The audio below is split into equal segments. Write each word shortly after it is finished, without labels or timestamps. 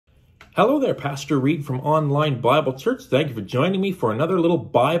Hello there, Pastor Reed from Online Bible Church. Thank you for joining me for another little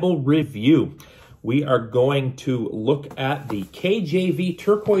Bible review. We are going to look at the KJV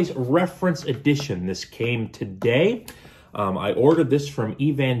Turquoise Reference Edition. This came today. I ordered this from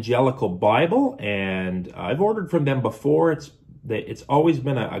Evangelical Bible, and I've ordered from them before. It's always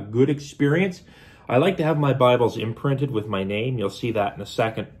been a good experience. I like to have my Bibles imprinted with my name. You'll see that in a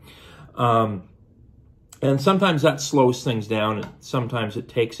second. And sometimes that slows things down. Sometimes it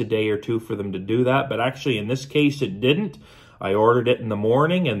takes a day or two for them to do that. But actually, in this case, it didn't. I ordered it in the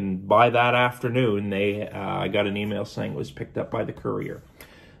morning, and by that afternoon, I got an email saying it was picked up by the courier.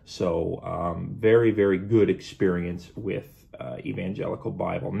 So, very, very good experience with Evangelical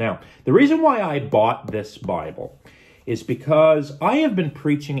Bible. Now, the reason why I bought this Bible is because I have been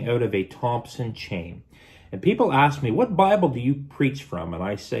preaching out of a Thompson chain. And people ask me, what Bible do you preach from? And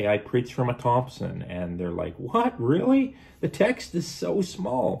I say, I preach from a Thompson. And they're like, what, really? The text is so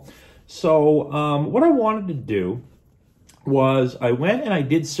small. So what I wanted to do was I went and I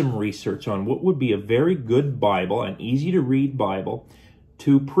did some research on what would be a very good Bible, an easy to read Bible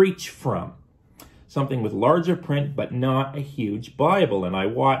to preach from. Something with larger print, but not a huge Bible. And I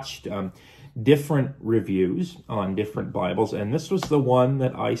watched different reviews on different Bibles, and this was the one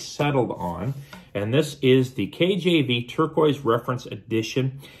that I settled on. And this is the KJV Turquoise Reference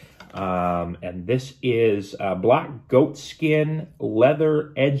Edition. And this is black goatskin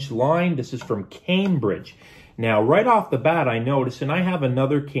leather edge line. This is from Cambridge. Now, right off the bat, I noticed, and I have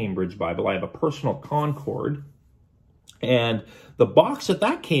another Cambridge Bible. I have a Personal Concord. And the box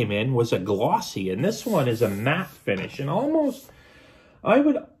that came in was a glossy, and this one is a matte finish. And almost, I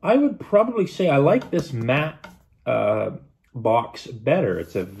would probably say I like this matte box better.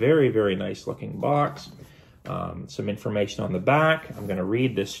 It's a very, very nice looking box. Some information on the back. I'm going to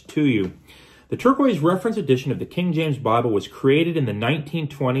read this to you. The Turquoise Reference Edition of the King James Bible was created in the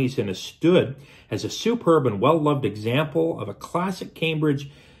 1920s and has stood as a superb and well-loved example of a classic Cambridge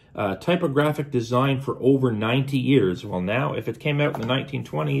typographic design for over 90 years. Well, now, if it came out in the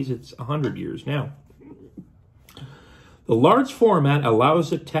 1920s, it's 100 years now. The large format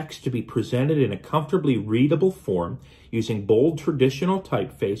allows the text to be presented in a comfortably readable form using bold traditional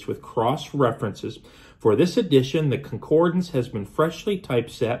typeface with cross-references. For this edition, the concordance has been freshly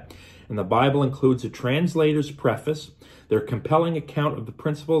typeset, and the Bible includes a translator's preface, their compelling account of the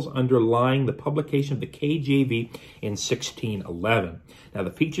principles underlying the publication of the KJV in 1611. Now,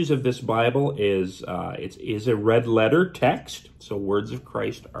 the features of this Bible is it is a red letter text, so words of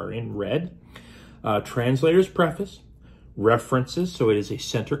Christ are in red. Translator's preface. References, so it is a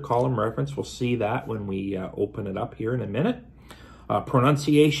center column reference. We'll see that when we open it up here in a minute.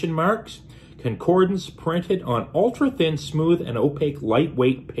 Pronunciation marks. Concordance printed on ultra-thin, smooth, and opaque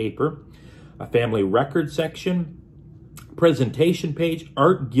lightweight paper. A family record section. Presentation page.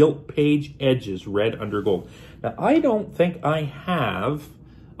 Art gilt page edges, red under gold. Now, I don't think I have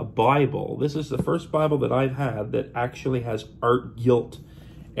a Bible. This is the first Bible that I've had that actually has art gilt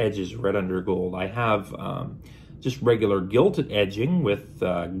edges, red under gold. I have just regular gilded edging with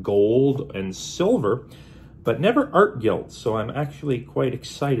gold and silver, but never art gilt, so I'm actually quite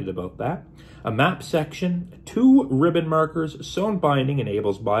excited about that. A map section, 2 ribbon markers, sewn binding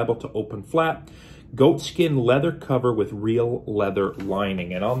enables Bible to open flat, goatskin leather cover with real leather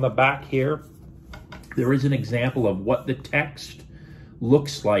lining. And on the back here, there is an example of what the text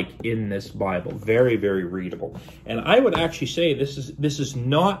looks like in this Bible. Very, very readable. And I would actually say this is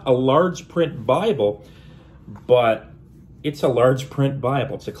not a large print Bible, but it's a large print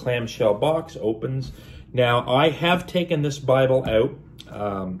Bible. It's a clamshell box, opens. Now, I have taken this Bible out.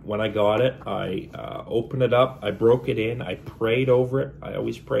 When I got it, I opened it up, I broke it in, I prayed over it. I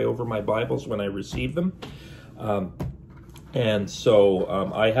always pray over my Bibles when I receive them. And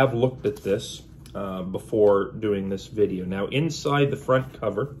so I have looked at this before doing this video. Now, inside the front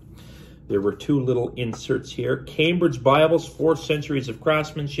cover, there were 2 little inserts here. Cambridge Bibles, 4 centuries of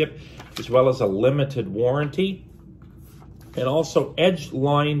craftsmanship, as well as a limited warranty. And also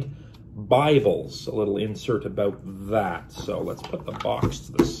edge-lined Bibles, a little insert about that. So let's put the box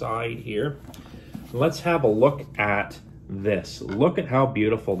to the side here. Let's have a look at this. Look at how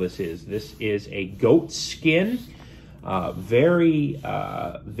beautiful this is. This is a goat skin. Very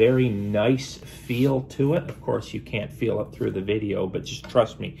nice feel to it. Of course, you can't feel it through the video, but just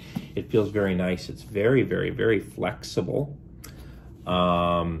trust me, it feels very nice. It's very, very, very flexible.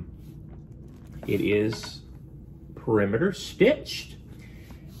 It is perimeter stitched.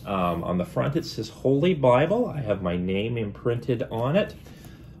 On the front, it says Holy Bible. I have my name imprinted on it.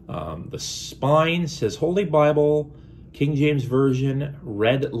 The spine says Holy Bible, King James Version,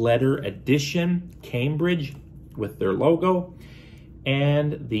 red letter edition, Cambridge, with their logo.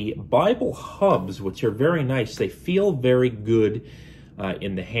 and the Bible hubs, which are very nice. They feel very good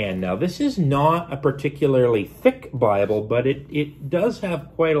in the hand. Now, this is not a particularly thick Bible, but it does have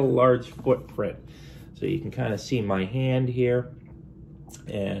quite a large footprint. So you can kind of see my hand here.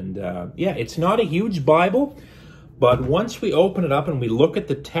 And yeah, it's not a huge Bible, but once we open it up and we look at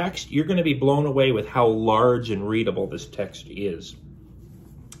the text, you're going to be blown away with how large and readable this text is.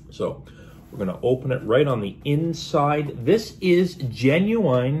 So we're going to open it right on the inside. This is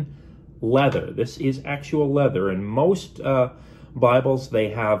genuine leather. This is actual leather, and most Bibles, they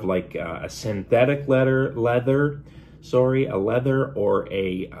have like a synthetic leather, a leather or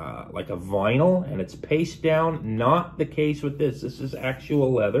a like a vinyl, and it's paste down. Not the case with this. This is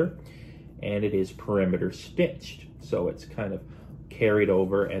actual leather, and it is perimeter stitched. So it's kind of carried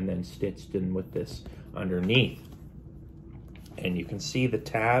over and then stitched in with this underneath. And you can see the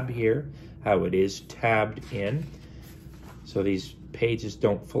tab here, how it is tabbed in. So these pages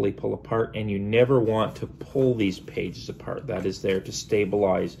don't fully pull apart, and you never want to pull these pages apart. That is there to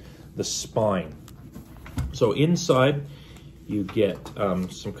stabilize the spine. So inside you get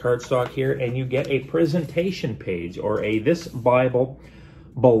some cardstock here, and you get a presentation page, or a "This Bible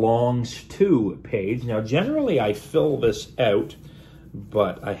Belongs To" page. Now generally I fill this out,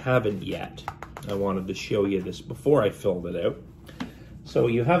 but I haven't yet. I wanted to show you this before I filled it out. So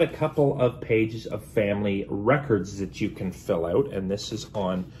you have a couple of pages of family records that you can fill out, and this is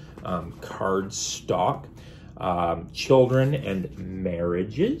on cardstock. Children and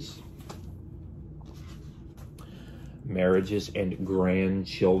marriages. Marriages and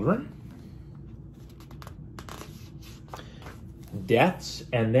grandchildren. Deaths,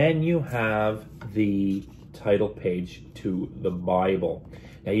 and then you have the title page to the Bible.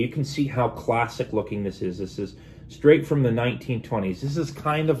 Now you can see how classic looking this is. This is straight from the 1920s. This is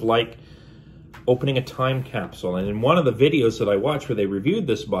kind of like opening a time capsule. And in one of the videos that I watched where they reviewed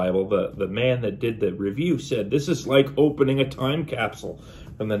this Bible, the man that did the review said, this is like opening a time capsule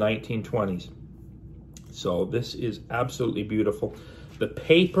from the 1920s. So this is absolutely beautiful. The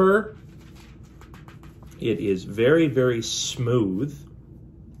paper, it is very, very smooth.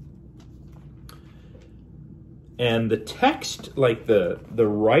 And the text, like the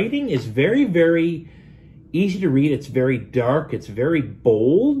writing, is very, very easy to read. It's very dark. It's very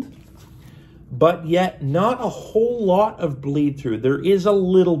bold, but yet not a whole lot of bleed through. There is a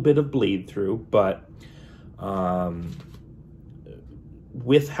little bit of bleed through, but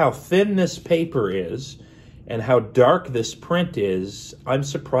with how thin this paper is and how dark this print is, I'm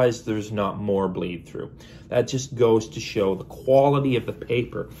surprised there's not more bleed through. That just goes to show the quality of the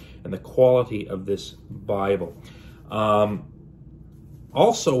paper and the quality of this Bible.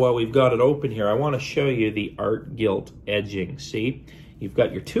 Also, while we've got it open here, I want to show you the art gilt edging. See, you've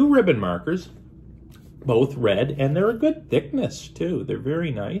got your two ribbon markers, both red, and they're a good thickness too. They're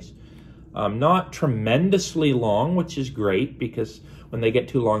very nice. Not tremendously long, which is great, because when they get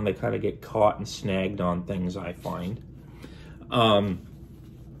too long, they kind of get caught and snagged on things, I find.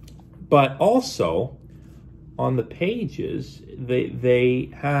 But also, on the pages,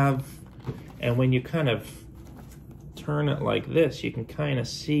 they have, and when you kind of turn it like this, you can kind of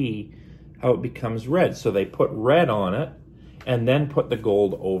see how it becomes red. So they put red on it and then put the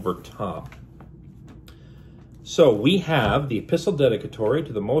gold over top. So we have the Epistle Dedicatory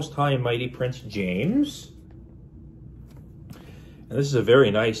to the Most High and Mighty Prince James. And this is a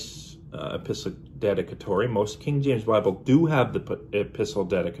very nice Epistle Dedicatory. Most King James Bible do have the Epistle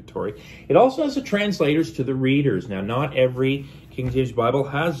Dedicatory. It also has the translators to the readers. Now, not every King James Bible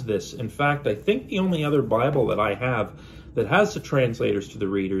has this. In fact, I think the only other Bible that I have that has the translators to the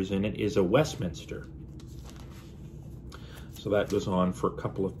readers in it is a Westminster. So that goes on for a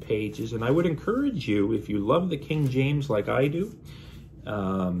couple of pages. And I would encourage you, if you love the King James like I do,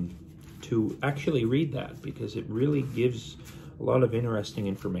 to actually read that, because it really gives a lot of interesting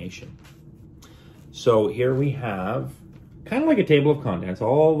information. So here we have kind of like a table of contents,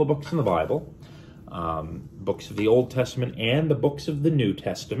 all the books in the Bible, books of the Old Testament and the books of the New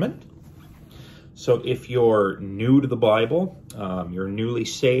Testament. So if you're new to the Bible, you're newly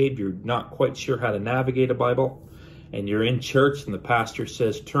saved, you're not quite sure how to navigate a Bible, and you're in church and the pastor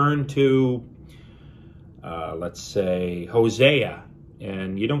says, turn to, let's say, Hosea,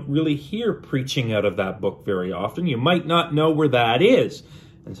 and you don't really hear preaching out of that book very often, you might not know where that is.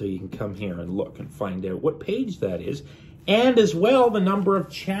 And so you can come here and look and find out what page that is, and as well the number of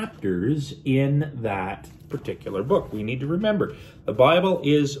chapters in that particular book. We need to remember, the Bible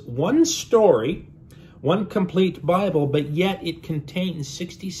is one story, one complete Bible, but yet it contains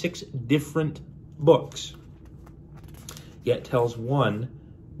 66 different books, yet tells one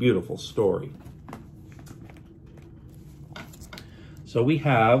beautiful story. So we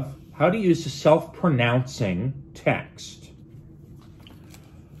have how to use the self-pronouncing text.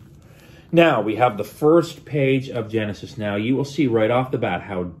 Now we have the first page of Genesis. Now you will see right off the bat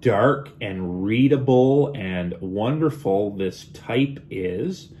how dark and readable and wonderful this type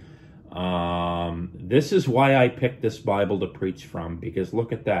is. This is why I picked this Bible to preach from, because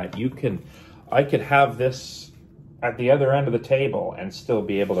look at that. I could have this at the other end of the table and still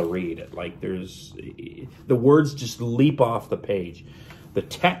be able to read it. Like the words just leap off the page. The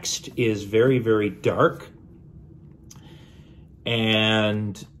text is very, very dark,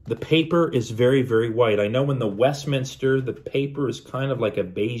 and the paper is very, very white. I know in the Westminster, the paper is kind of like a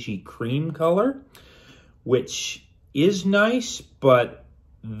beigey cream color, which is nice, but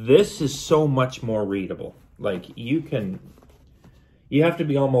this is so much more readable. Like you have to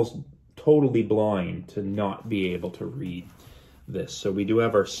be almost totally blind to not be able to read this. So we do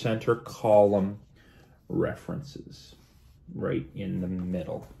have our center column references right in the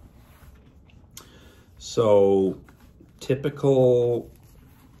middle. So typical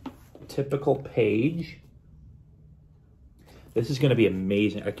page. This is going to be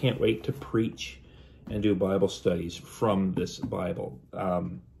amazing. I can't wait to preach and do Bible studies from this Bible.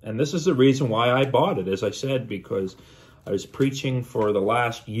 And this is the reason why I bought it, as I said, because I was preaching for the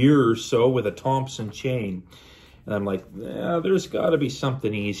last year or so with a Thompson chain. And I'm like, there's got to be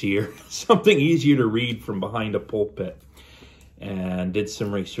something easier, something easier to read from behind a pulpit. And did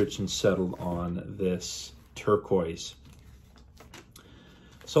some research and settled on this Turquoise.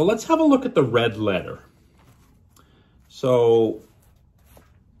 So let's have a look at the red letter. So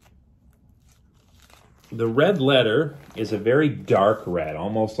the red letter is a very dark red,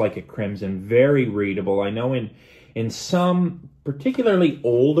 almost like a crimson, very readable. I know in some particularly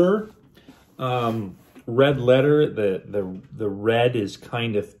older red letter, the red is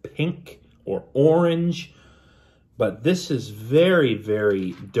kind of pink or orange, but this is very,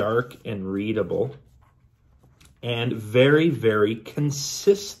 very dark and readable and very, very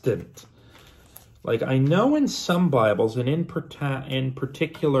consistent. Like I know in some Bibles, and in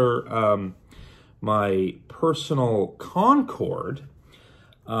particular my personal Concord,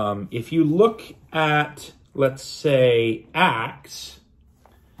 if you look at, let's say, Acts,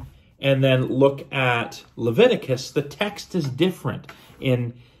 and then look at Leviticus, the text is different.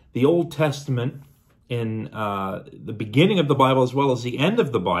 In the Old Testament, in the beginning of the Bible as well as the end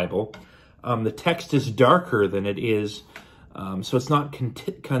of the Bible, the text is darker than it is, so it's not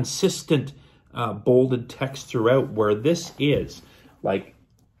consistent bolded text throughout, where this is. Like,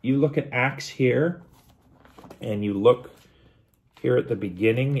 you look at Acts here, and you look here at the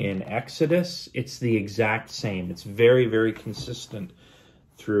beginning in Exodus, it's the exact same. It's very, very consistent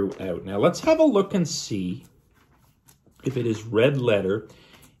throughout. Now, let's have a look and see if it is red letter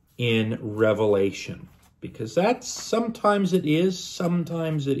in Revelation, because that's sometimes it is,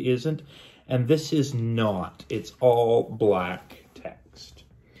 sometimes it isn't, and this is not. It's all black text,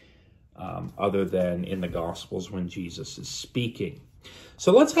 other than in the Gospels when Jesus is speaking.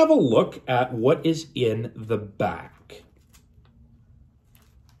 So let's have a look at what is in the back.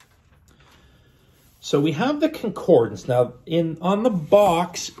 So we have the concordance. Now, on the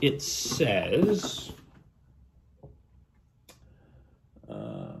box, it says,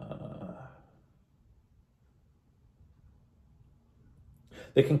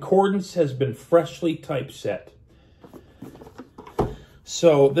 the concordance has been freshly typeset.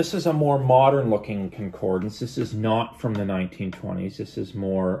 So this is a more modern-looking concordance. This is not from the 1920s. This is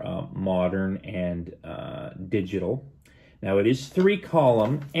more modern and digital. Now, it is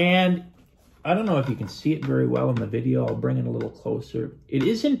 3-column, and I don't know if you can see it very well in the video. I'll bring it a little closer. It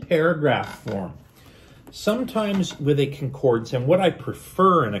is in paragraph form. Sometimes with a concordance, and what I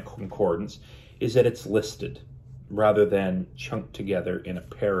prefer in a concordance is that it's listed rather than chunked together in a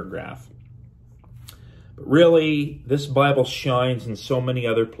paragraph. But really, this Bible shines in so many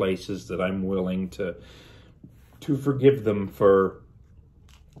other places that I'm willing to forgive them for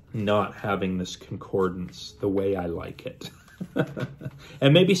not having this concordance the way I like it.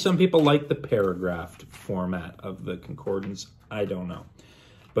 And maybe some people like the paragraphed format of the concordance. I don't know.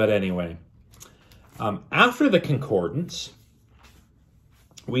 But anyway, after the concordance,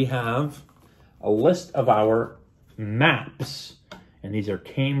 we have a list of our maps. And these are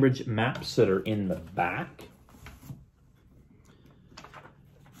Cambridge maps that are in the back.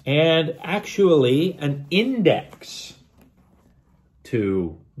 And actually an index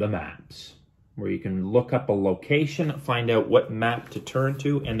to the maps, where you can look up a location, find out what map to turn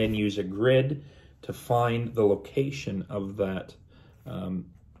to, and then use a grid to find the location of that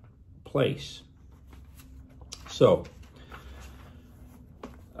place. So,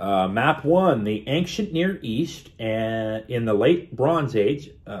 Map 1, the ancient Near East and in the late Bronze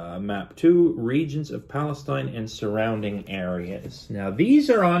Age. Map 2, regions of Palestine and surrounding areas. Now, these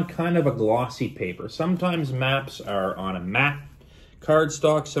are on kind of a glossy paper. Sometimes maps are on a matte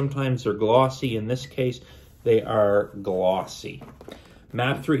cardstock. Sometimes they're glossy. In this case, they are glossy.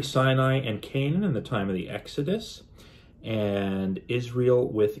 Map 3, Sinai and Canaan in the time of the Exodus, and Israel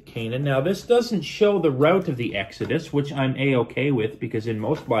with Canaan. Now, this doesn't show the route of the Exodus, which I'm A-okay with, because in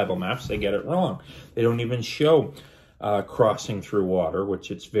most Bible maps, they get it wrong. They don't even show crossing through water,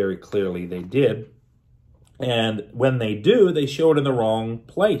 which it's very clearly they did. And when they do, they show it in the wrong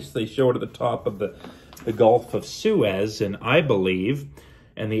place. They show it at the top of the Gulf of Suez, and I believe,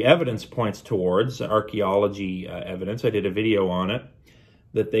 and the evidence points towards, archaeology evidence, I did a video on it,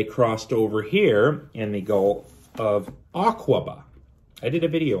 that they crossed over here in the Gulf of Aqaba. I did a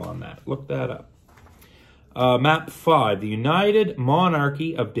video on that. Look that up. Map 5, the United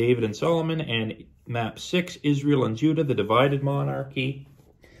Monarchy of David and Solomon, and Map 6, Israel and Judah, the Divided Monarchy.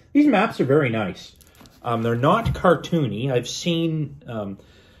 These maps are very nice. They're not cartoony. I've seen the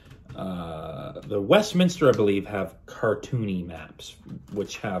Westminster, I believe, have cartoony maps,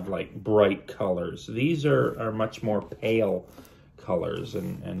 which have like bright colors. These are much more pale colors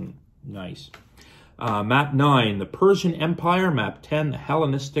and nice. Map 9, the Persian Empire. Map 10, the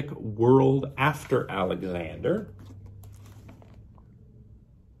Hellenistic world after Alexander.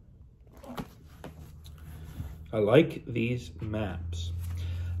 I like these maps.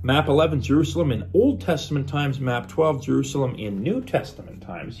 Map 11, Jerusalem in Old Testament times. Map 12, Jerusalem in New Testament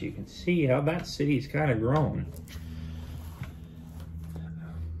times. You can see how that city's kind of grown.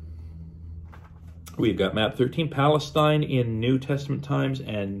 We've got map 13, Palestine in New Testament times,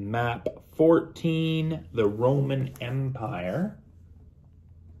 and map 14, the Roman Empire.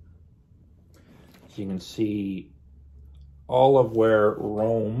 So you can see all of where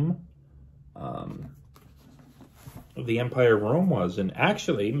Rome, the Empire of Rome was. And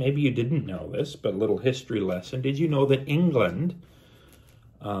actually, maybe you didn't know this, but a little history lesson. Did you know that England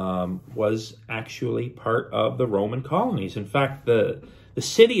was actually part of the Roman colonies? In fact, the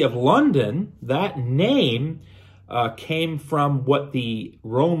city of London, that name came from what the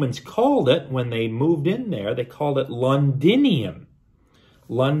Romans called it when they moved in there. They called it Londinium.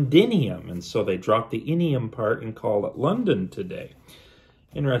 Londinium. And so they dropped the inium part and call it London today.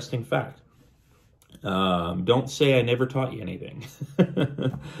 Interesting fact. Don't say I never taught you anything.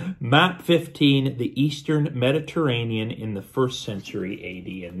 Map 15, the Eastern Mediterranean in the 1st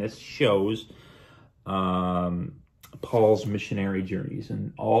century AD. And this shows Paul's missionary journeys,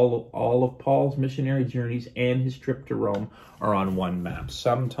 and all of Paul's missionary journeys and his trip to Rome are on one map.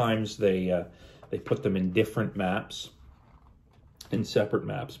 Sometimes they put them in different maps, in separate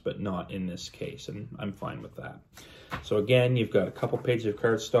maps, but not in this case, and I'm fine with that. So again, you've got a couple pages of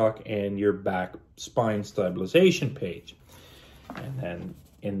cardstock and your back spine stabilization page, and then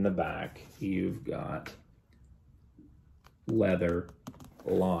in the back you've got leather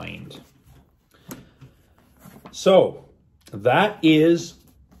lined. So that is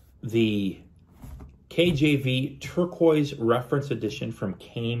the KJV Turquoise Reference Edition from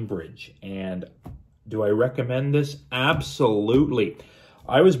Cambridge. And do I recommend this? Absolutely.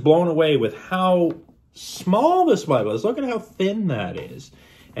 I was blown away with how small this Bible is. Look at how thin that is.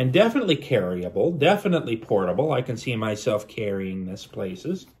 And definitely carryable, definitely portable. I can see myself carrying this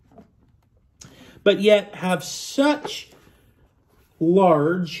places. But yet have such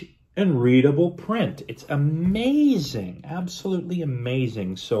large and readable print. It's amazing, absolutely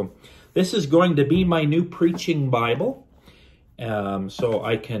amazing. So this is going to be my new preaching Bible. So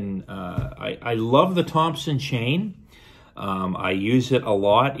I can, I love the Thompson chain. I use it a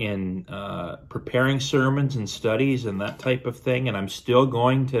lot in preparing sermons and studies and that type of thing, and I'm still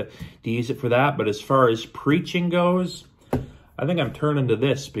going to use it for that. But as far as preaching goes, I think I'm turning to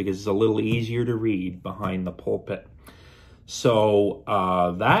this because it's a little easier to read behind the pulpit. So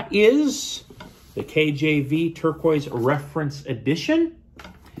that is the KJV Turquoise Reference Edition.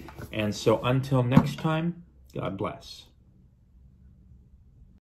 And so until next time, God bless.